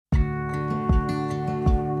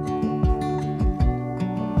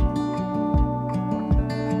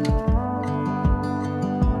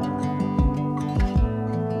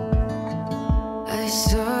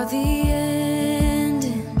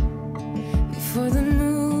Before the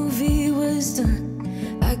movie was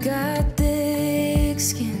done, I got thick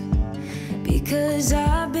skin because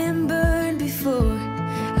I've been burned before.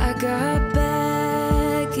 I got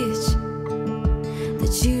baggage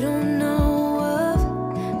that you don't know of.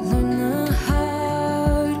 Learn the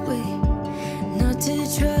hard way not to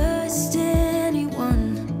trust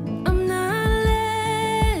anyone. I'm not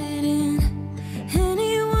letting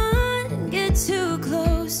anyone get too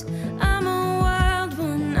close. I'm a wild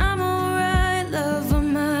one, I'm alright, love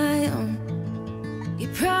on my own. You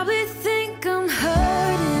probably think I'm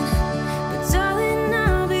hurting, but darling,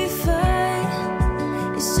 I'll be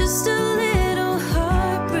fine. It's just a little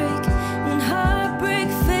heartbreak, and heartbreak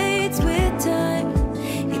fades with time.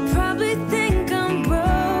 You probably think I'm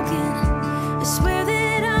broken, I swear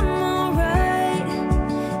that I'm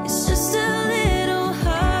alright. It's just a little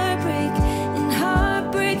heartbreak, and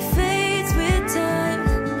heartbreak fades with time.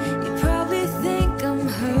 You probably think I'm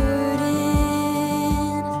hurting,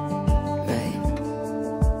 right?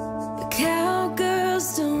 But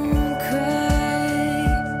cowgirls don't cry.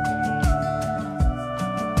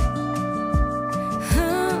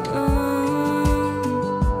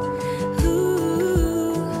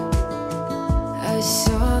 Ooh. I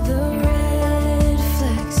saw the red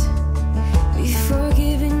flags before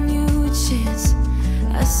giving you a chance.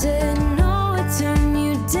 I said no, I'd turn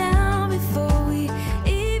you down before we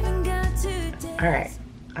even got to dance. All right,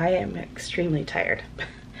 I am extremely tired.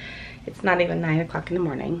 It's not even 9 o'clock in the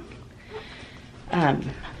morning.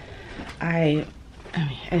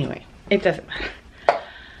 Anyway, it doesn't matter.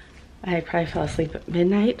 I probably fell asleep at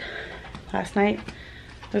midnight last night.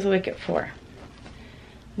 I was awake at 4.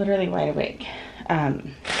 Literally wide awake.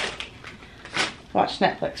 Watched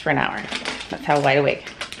Netflix for an hour. That's how wide awake.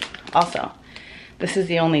 Also, this is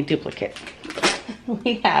the only duplicate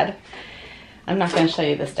we had. I'm not going to show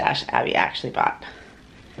you the stash Abby actually bought.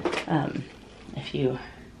 If you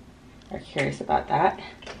are curious about that,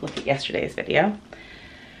 look at yesterday's video.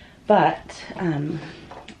 But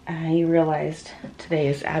I realized today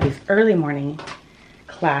is Abby's early morning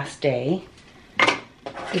class day.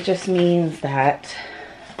 It just means that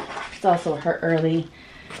it's also her early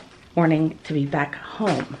morning to be back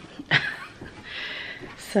home.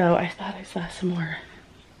 So I thought I saw some more.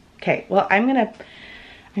 Okay, well, I'm gonna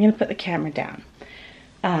put the camera down.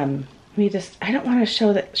 I don't want to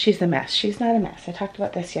show that she's a mess. She's not a mess. I talked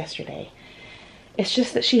about this yesterday. It's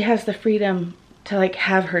just that she has the freedom to like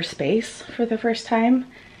have her space for the first time.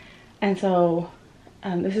 And so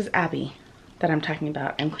this is Abby that I'm talking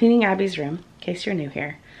about. I'm cleaning Abby's room, in case you're new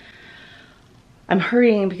here. I'm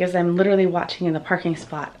hurrying because I'm literally watching in the parking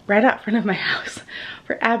spot right out front of my house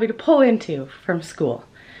for Abby to pull into from school.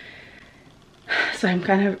 So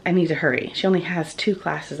I need to hurry. She only has 2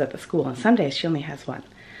 classes at the school, and some days she only has 1.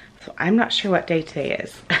 So I'm not sure what day today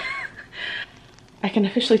is. I can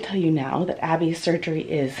officially tell you now that Abby's surgery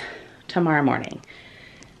is tomorrow morning.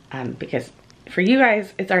 Because for you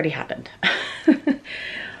guys, it's already happened.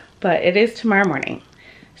 But it is tomorrow morning.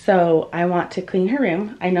 So I want to clean her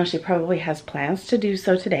room. I know she probably has plans to do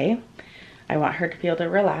so today. I want her to be able to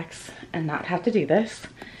relax and not have to do this.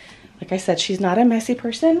 Like I said, she's not a messy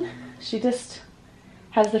person. She just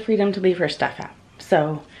has the freedom to leave her stuff out.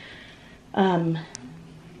 So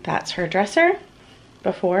that's her dresser.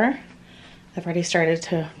 Before, I've already started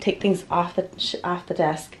to take things off the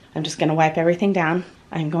desk. I'm just gonna wipe everything down.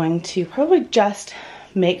 I'm going to probably just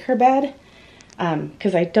make her bed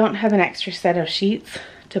because I don't have an extra set of sheets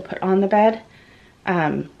to put on the bed.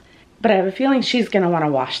 But I have a feeling she's gonna wanna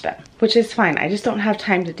wash them, which is fine. I just don't have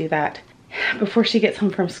time to do that before she gets home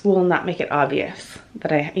from school and not make it obvious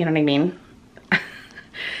that you know what I mean?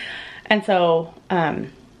 And so I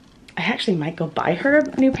actually might go buy her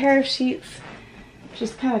a new pair of sheets.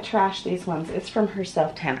 She's kind of trashed these ones. It's from her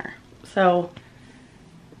self-tanner. So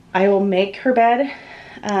I will make her bed.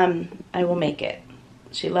 I will make it.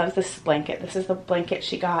 She loves this blanket. This is the blanket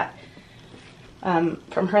she got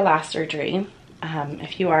from her last surgery.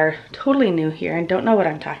 If you are totally new here and don't know what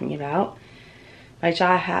I'm talking about, my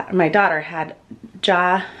daughter had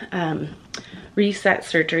jaw reset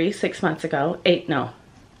surgery 6 months ago.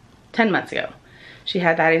 10 months ago. She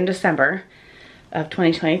had that in December of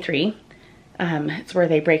 2023. It's where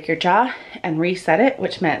they break your jaw and reset it,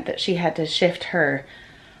 which meant that she had to shift her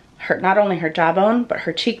not only her jawbone, but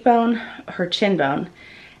her cheekbone, her chin bone,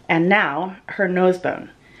 and now her nose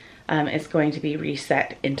bone is going to be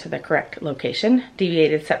reset into the correct location.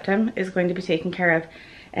 Deviated septum is going to be taken care of,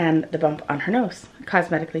 and the bump on her nose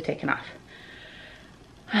cosmetically taken off.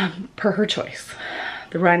 Per her choice.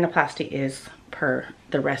 The rhinoplasty is per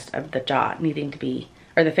the rest of the jaw needing to be,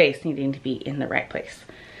 or the face needing to be in the right place.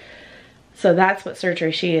 So that's what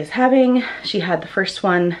surgery she is having. She had the first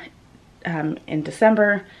one in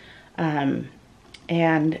December. And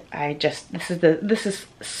this is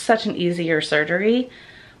such an easier surgery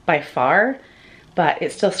by far, but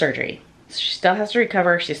it's still surgery. She still has to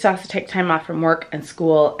recover. She still has to take time off from work and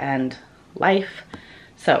school and life.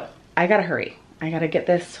 So I gotta hurry. I gotta get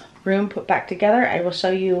this room put back together. I will show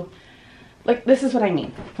you, like, this is what I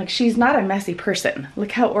mean. Like, she's not a messy person.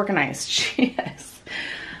 Look how organized she is.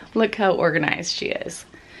 Look how organized she is.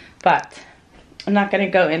 But I'm not gonna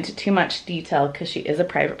go into too much detail because she is a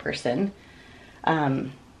private person.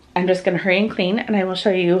 I'm just gonna hurry and clean, and I will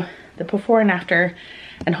show you the before and after,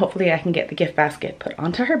 and hopefully I can get the gift basket put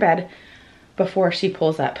onto her bed before she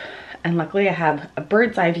pulls up. And luckily I have a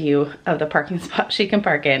bird's eye view of the parking spot she can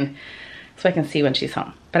park in so I can see when she's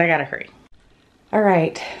home, but I gotta hurry. All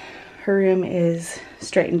right, her room is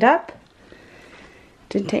straightened up.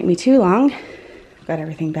 Didn't take me too long. Got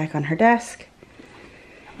everything back on her desk.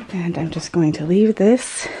 And I'm just going to leave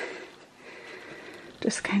this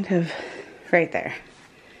just kind of right there.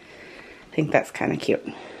 I think that's kind of cute.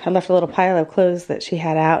 I left a little pile of clothes that she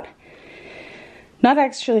had out. Not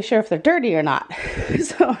actually sure if they're dirty or not.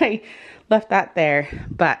 So I left that there,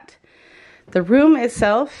 but the room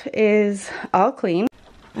itself is all clean.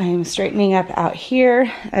 I'm straightening up out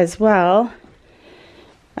here as well.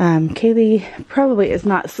 Kaylee probably is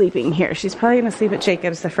not sleeping here. She's probably gonna sleep at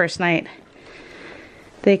Jacob's the first night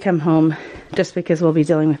they come home, just because we'll be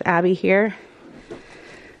dealing with Abby here.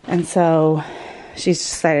 And so she's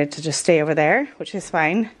decided to just stay over there, which is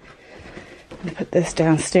fine. I'm gonna put this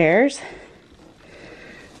downstairs.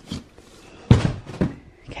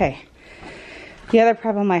 Okay. The other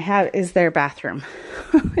problem I have is their bathroom.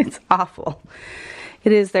 It's awful.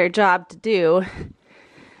 It is their job to do,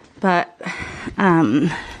 but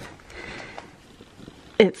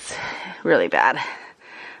it's really bad.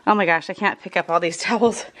 Oh my gosh, I can't pick up all these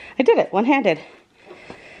towels. I did it one-handed.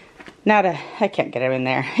 I can't get them in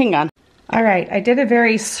there. Hang on. All right, I did a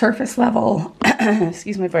very surface level,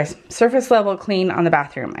 excuse my voice, surface level clean on the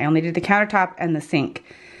bathroom. I only did the countertop and the sink.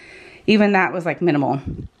 Even that was like minimal.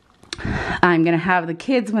 I'm gonna have the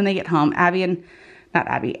kids when they get home,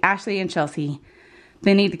 Ashley and Chelsea,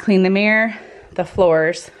 they need to clean the mirror, the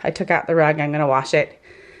floors. I took out the rug, I'm gonna wash it.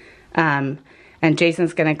 And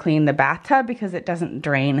Jason's gonna clean the bathtub because it doesn't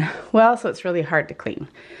drain well, so it's really hard to clean.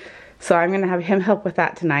 So I'm gonna have him help with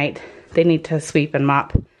that tonight. They need to sweep and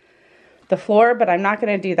mop the floor, but I'm not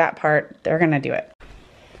gonna do that part. They're gonna do it.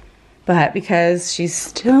 But because she's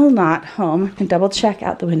still not home, I can double check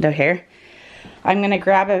out the window here. I'm gonna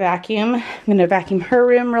grab a vacuum. I'm gonna vacuum her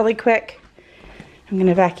room really quick. I'm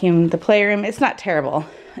gonna vacuum the playroom. It's not terrible.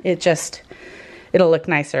 It'll look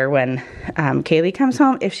nicer when Kaylee comes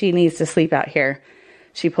home. If she needs to sleep out here,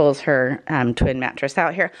 she pulls her twin mattress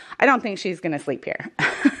out here. I don't think she's gonna sleep here.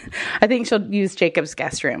 I think she'll use Jacob's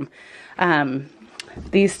guest room.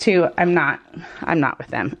 These two, I'm not with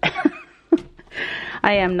them.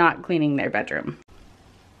 I am not cleaning their bedroom.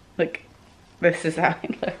 Look, this is how I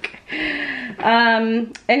look.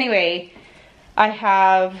 Anyway, I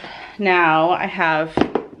have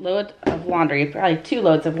load of laundry, probably 2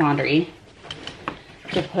 loads of laundry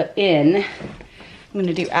to put in. I'm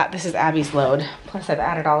gonna do, this is Abby's load. Plus I've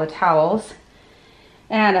added all the towels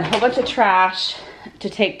and a whole bunch of trash to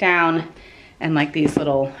take down, and like these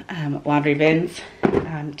little laundry bins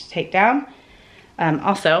to take down.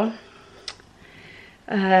 Also,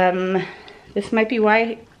 this might be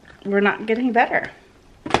why we're not getting better.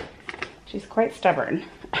 She's quite stubborn.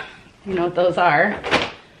 You know what those are?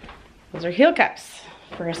 Those are heel cups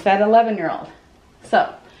for a sad 11-year-old.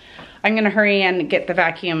 So I'm gonna hurry and get the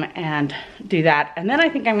vacuum and do that. And then I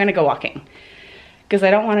think I'm gonna go walking, because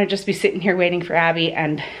I don't wanna just be sitting here waiting for Abby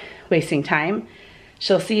and wasting time.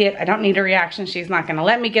 She'll see it. I don't need a reaction. She's not gonna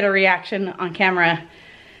let me get a reaction on camera.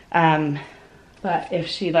 But if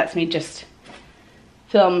she lets me just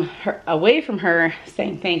film her away from her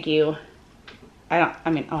saying thank you, oh,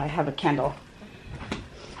 I have a candle.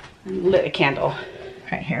 I lit a candle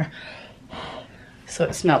right here. So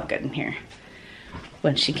it smelled good in here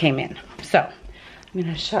when she came in. So I'm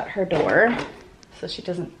gonna shut her door so she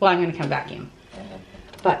doesn't, well, I'm gonna come vacuum.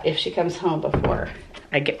 But if she comes home before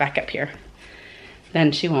I get back up here,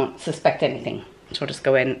 then she won't suspect anything. She'll just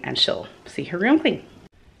go in and she'll see her room clean.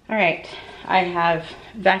 All right, I have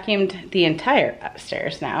vacuumed the entire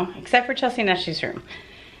upstairs now, except for Chelsea and Ashley's room.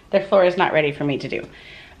 Their floor is not ready for me to do.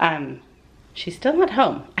 She's still not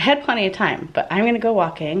home. I had plenty of time, but I'm gonna go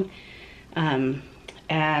walking, and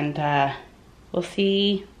we'll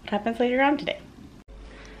see what happens later on today.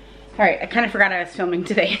 All right, I kind of forgot I was filming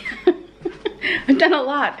today. I've done a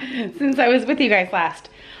lot since I was with you guys last.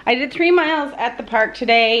 I did 3 miles at the park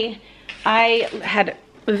today. I had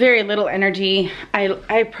very little energy.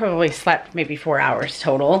 I probably slept maybe 4 hours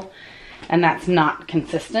total, and that's not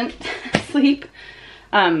consistent sleep.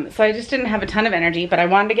 So I just didn't have a ton of energy, but I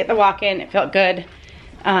wanted to get the walk in. It felt good.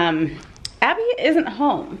 Abby isn't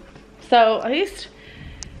home, so at least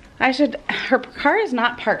her car is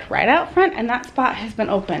not parked right out front, and that spot has been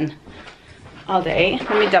open all day.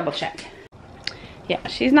 Let me double check. Yeah,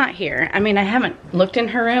 she's not here. I mean, I haven't looked in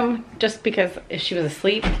her room just because if she was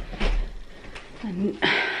asleep, and,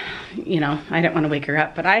 you know, I didn't want to wake her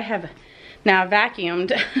up, but I have now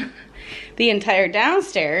vacuumed the entire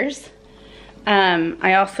downstairs.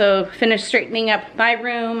 I also finished straightening up my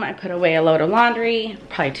room. I put away a load of laundry,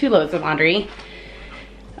 probably 2 loads of laundry.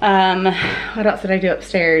 What else did I do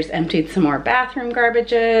upstairs? Emptied some more bathroom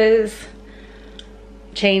garbages,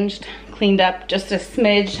 changed, cleaned up just a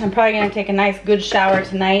smidge. I'm probably gonna take a nice good shower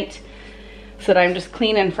tonight so that I'm just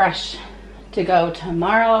clean and fresh to go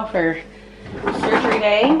tomorrow for surgery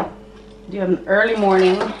day. I do have an early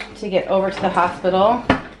morning to get over to the hospital.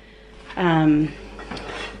 I'm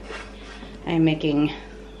making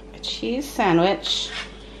a cheese sandwich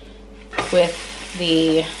with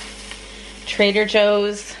the Trader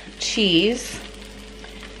Joe's cheese.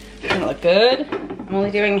 It's gonna look good. I'm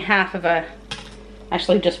only doing half of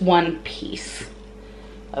actually just 1 piece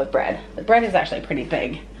of bread. The bread is actually pretty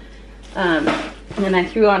big. And then I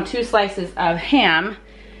threw on 2 slices of ham,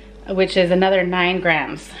 which is another 9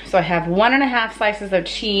 grams. So I have 1.5 slices of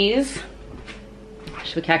cheese.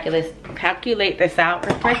 Should we calculate this out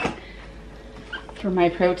real quick for my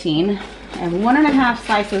protein? And 1.5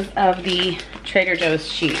 slices of the Trader Joe's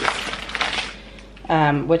cheese,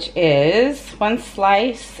 which is, 1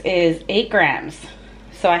 slice is 8 grams.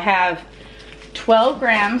 So I have 12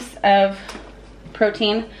 grams of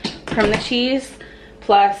protein from the cheese,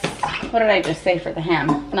 plus, what did I just say for the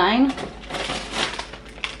ham? 9?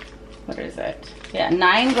 What is it? Yeah,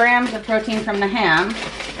 9 grams of protein from the ham.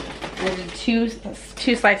 I did two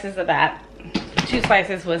slices of that. 2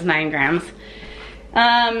 slices was 9 grams.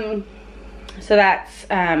 So that's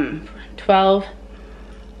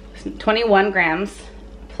 21 grams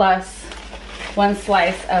plus 1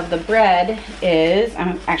 slice of the bread is,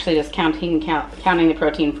 I'm actually just counting the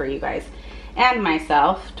protein for you guys and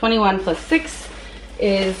myself. 21 plus 6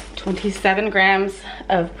 is 27 grams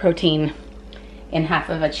of protein in half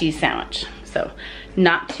of a cheese sandwich. So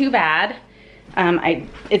not too bad.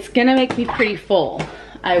 It's gonna make me pretty full.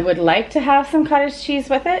 I would like to have some cottage cheese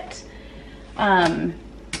with it.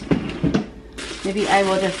 Maybe I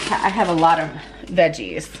will just, I have a lot of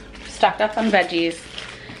veggies, stocked up on veggies.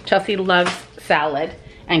 Chelsea loves salad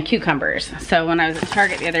and cucumbers. So when I was at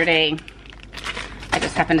Target the other day, I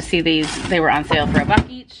just happened to see these. They were on sale for $1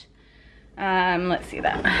 each. Let's see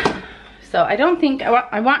that. So I don't think,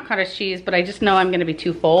 I want cottage cheese, but I just know I'm gonna be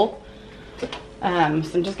too full. So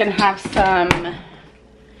I'm just gonna have some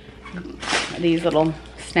these little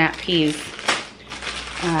snap peas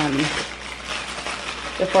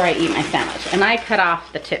before I eat my sandwich. And I cut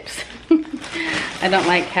off the tips. I don't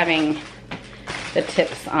like having the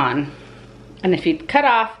tips on. And if you cut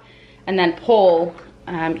off and then pull,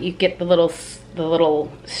 you get the little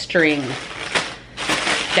string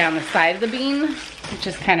down the side of the bean, which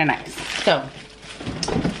is kind of nice. So,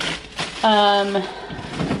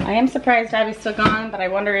 I am surprised Abby's still gone, but I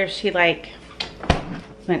wonder if she like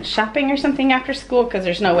went shopping or something after school, because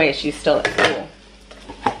there's no way she's still at school.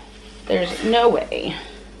 There's no way.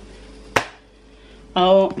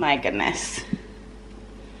 Oh my goodness.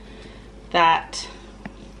 That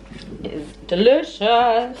is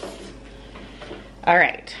delicious. All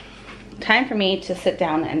right, time for me to sit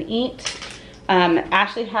down and eat.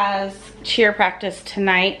 Ashley has cheer practice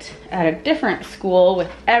tonight at a different school with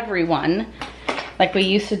everyone, like we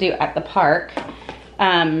used to do at the park.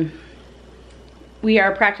 We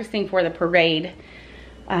are practicing for the parade,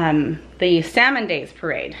 the Salmon Days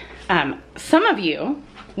parade. Some of you,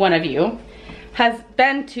 one of you, has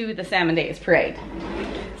been to the Salmon Days parade.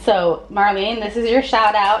 So Marlene, this is your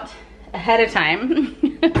shout out ahead of time.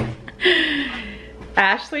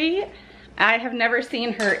 Ashley, I have never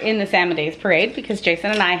seen her in the Salmon Days parade because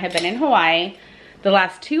Jason and I have been in Hawaii the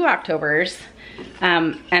last 2 Octobers.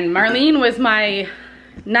 And Marlene was my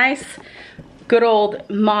nice, good old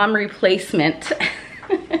mom replacement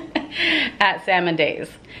at Salmon Days.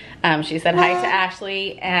 She said hi to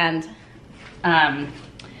Ashley and kind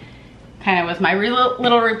of was my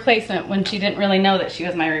little replacement when she didn't really know that she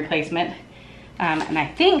was my replacement. And I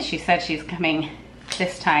think she said she's coming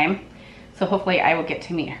this time. So hopefully I will get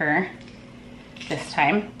to meet her this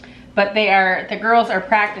time. But the girls are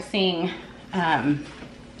practicing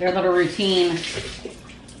their little routine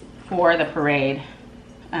for the parade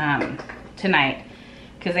tonight,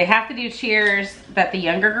 because they have to do cheers that the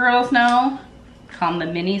younger girls know, call them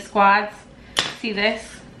the mini squads. See this?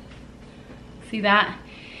 See that?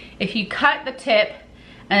 If you cut the tip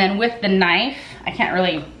and then with the knife, I can't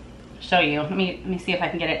really show you. Let me see if I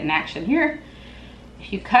can get it in action here.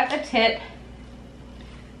 If you cut the tip,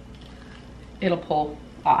 it'll pull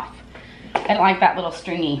off. I don't like that little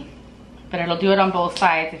stringy, but it'll do it on both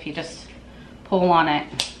sides if you just pull on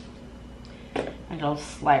it. And it'll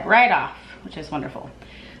slide right off, which is wonderful.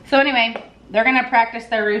 So anyway, they're gonna practice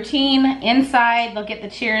their routine inside. They'll get the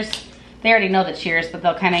cheers. They already know the cheers, but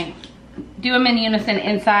they'll kind of do them in unison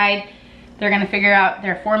inside. They're gonna figure out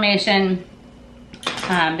their formation.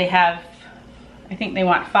 They have, I think they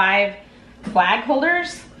want 5 flag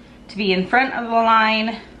holders to be in front of the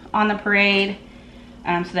line on the parade.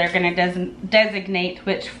 So they're gonna designate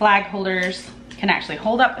which flag holders can actually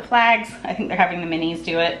hold up the flags. I think they're having the minis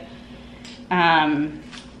do it. And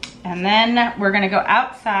then we're gonna go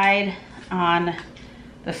outside on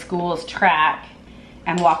the school's track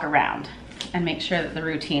and walk around and make sure that the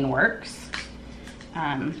routine works.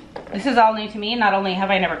 This is all new to me. Not only have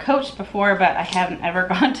I never coached before, but I haven't ever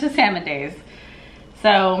gone to Salmon Days.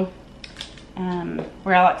 So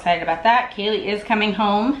we're all excited about that. Kaylee is coming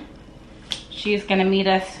home. She's gonna meet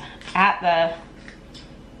us at the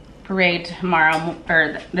parade tomorrow,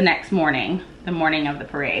 or the next morning, the morning of the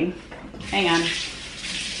parade. Hang on.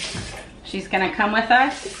 She's gonna come with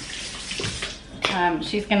us.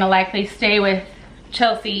 She's gonna likely stay with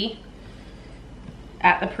Chelsea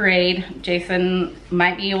at the parade. Jason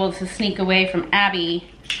might be able to sneak away from Abby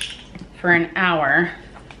for an hour,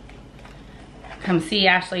 come see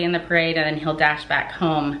Ashley in the parade, and then he'll dash back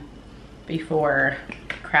home before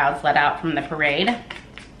crowds let out from the parade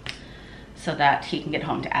so that he can get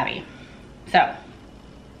home to Abby. So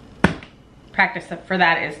practice for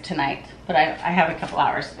that is tonight, but I have a couple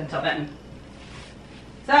hours until then.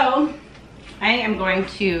 So I am going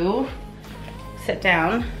to sit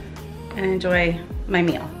down and enjoy my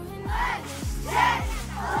meal.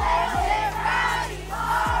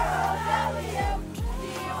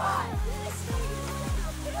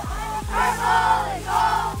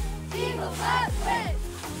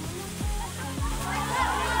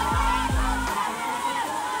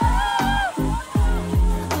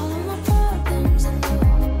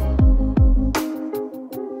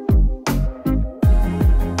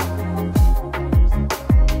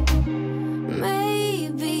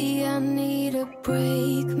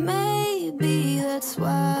 That's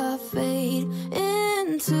why I fade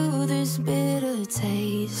into this bitter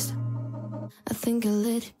taste. I think I'll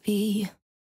let it be.